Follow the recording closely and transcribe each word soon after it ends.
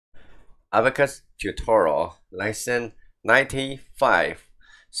Abaqus Tutorial Lesson 95.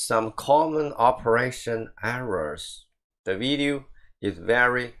 Some common operation errors. The video is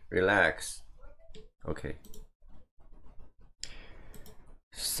very relaxed. Okay.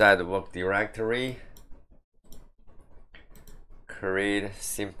 Set work directory. Create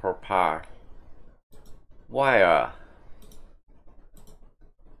simple part. Wire.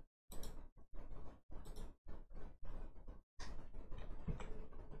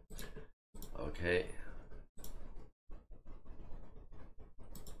 Okay.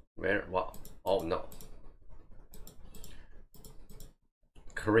 Where? What? Oh no.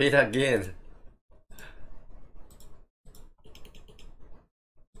 Create again.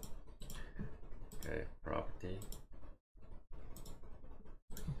 Okay, property.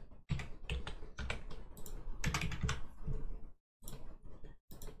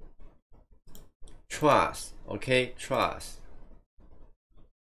 Trust. Okay, trust.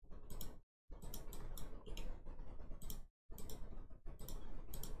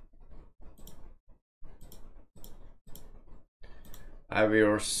 I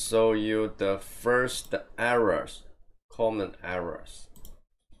will show you the first errors, common errors.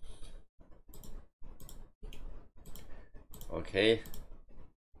 Okay.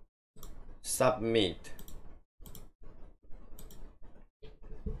 Submit.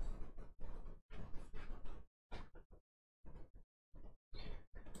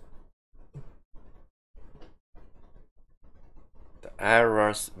 The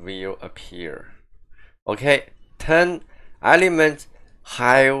errors will appear. Okay, 10 elements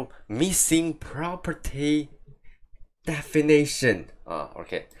have missing property definition.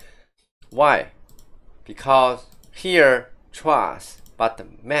 Okay. Why? Because here trust,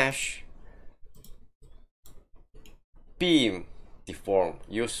 but mesh beam deform.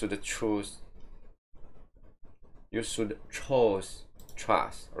 You should choose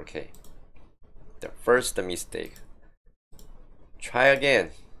trust. Okay. The first mistake. Try again.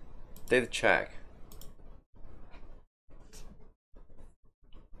 Did check.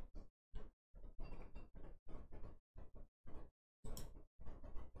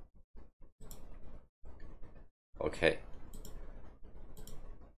 Okay.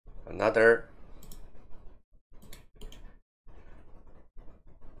 Another.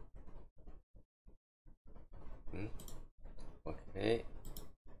 Okay.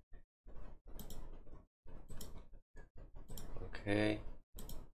 Okay.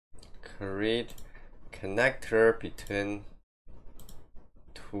 Create connector between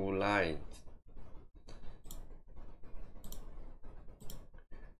two lines.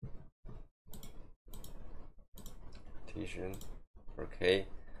 Okay.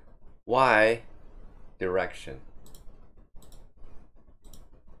 Y direction.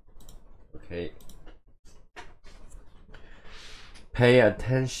 Okay. Pay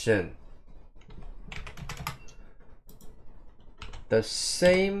attention. The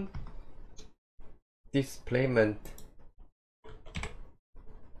same displacement,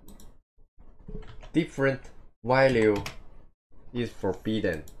 different value is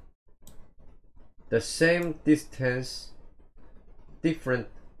forbidden. The same distance, different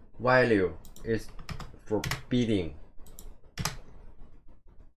value is forbidden.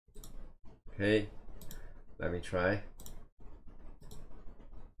 Okay, let me try.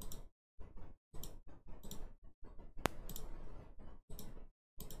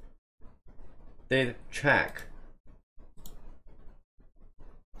 Did check.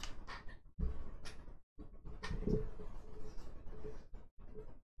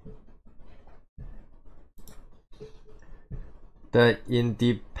 The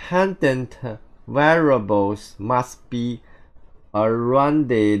independent variables must be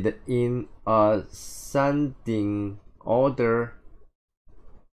arranged in ascending order.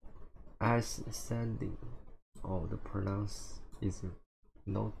 Ascending. Oh, the pronounce is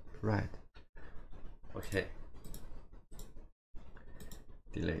not right. Okay.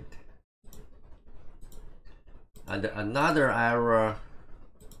 Delete. And another error.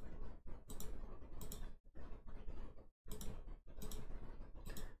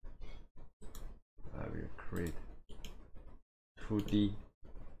 I will create 2D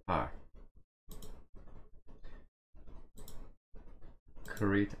part.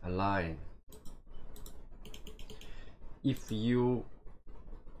 Create a line. If you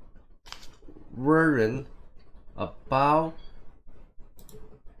weren't about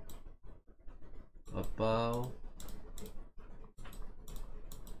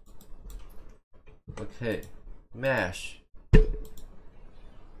okay, mesh.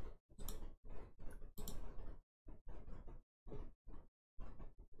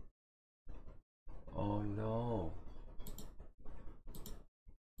 Oh no.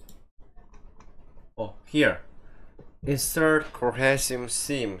 here, insert cohesive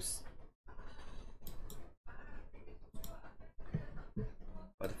seams.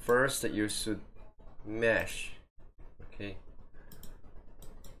 But first you should mesh. Okay.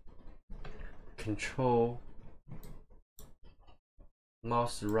 Control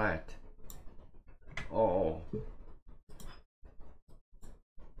mouse right. Oh.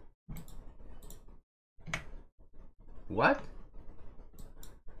 What?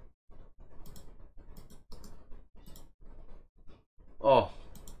 Oh,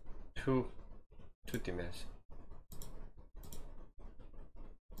 two dimensions.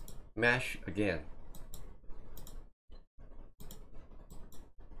 Mesh again.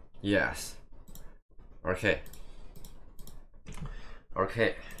 Yes. Okay.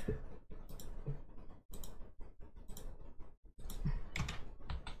 Okay.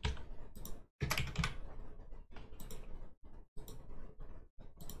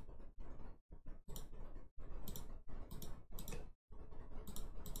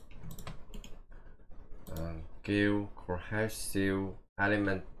 Give cohesive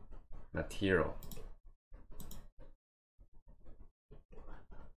element material.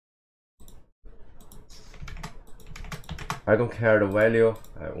 I don't care the value,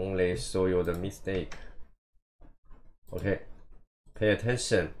 I only show you the mistake. Okay, pay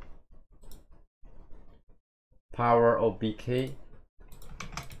attention. Power of BK.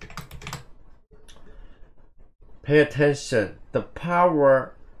 Pay attention. The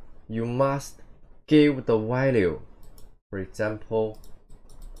power you must give the value. For example,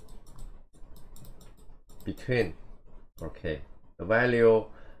 between. Okay, the value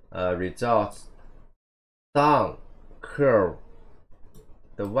results down curve.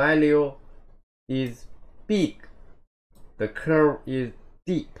 The value is big. The curve is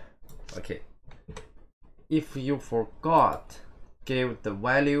deep. Okay. If you forgot give the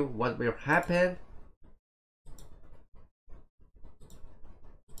value, what will happen?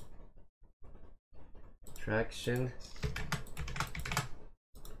 Traction.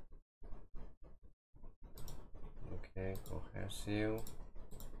 Okay, cohesive.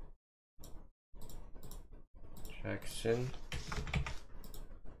 Traction.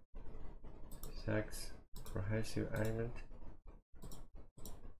 Sex cohesive element.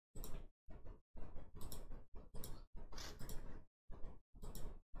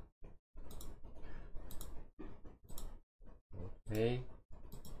 Okay.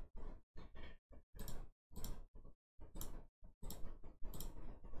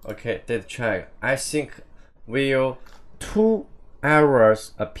 Okay, did check. I think will 2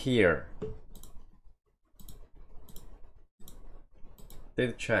 errors appear.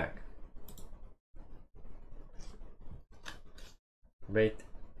 Did check. Wait.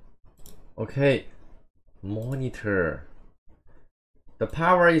 Okay. Monitor. The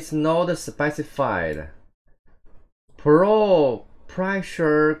power is not specified. Pro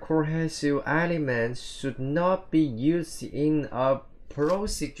pressure cohesive elements should not be used in a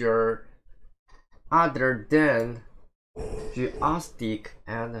procedure other than geostic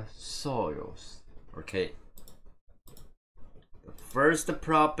and soils. Okay. The first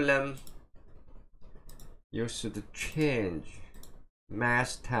problem, you should change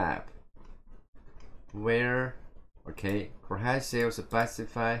mesh tab where, okay, cohesive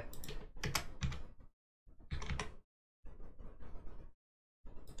specify.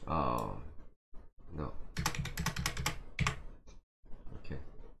 Oh no. Okay.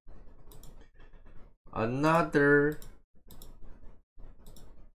 Another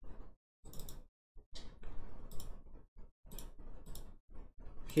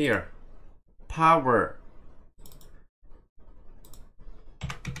here, power.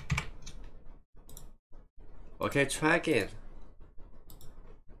 Okay, try again.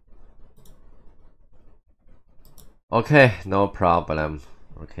 Okay, no problem.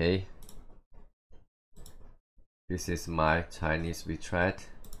 Okay. This is my Chinese WeChat.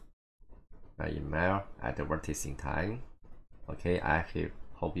 My email advertising time. Okay, I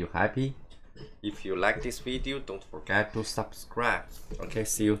hope you're happy. If you like this video, don't forget to subscribe. Okay,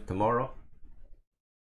 see you tomorrow.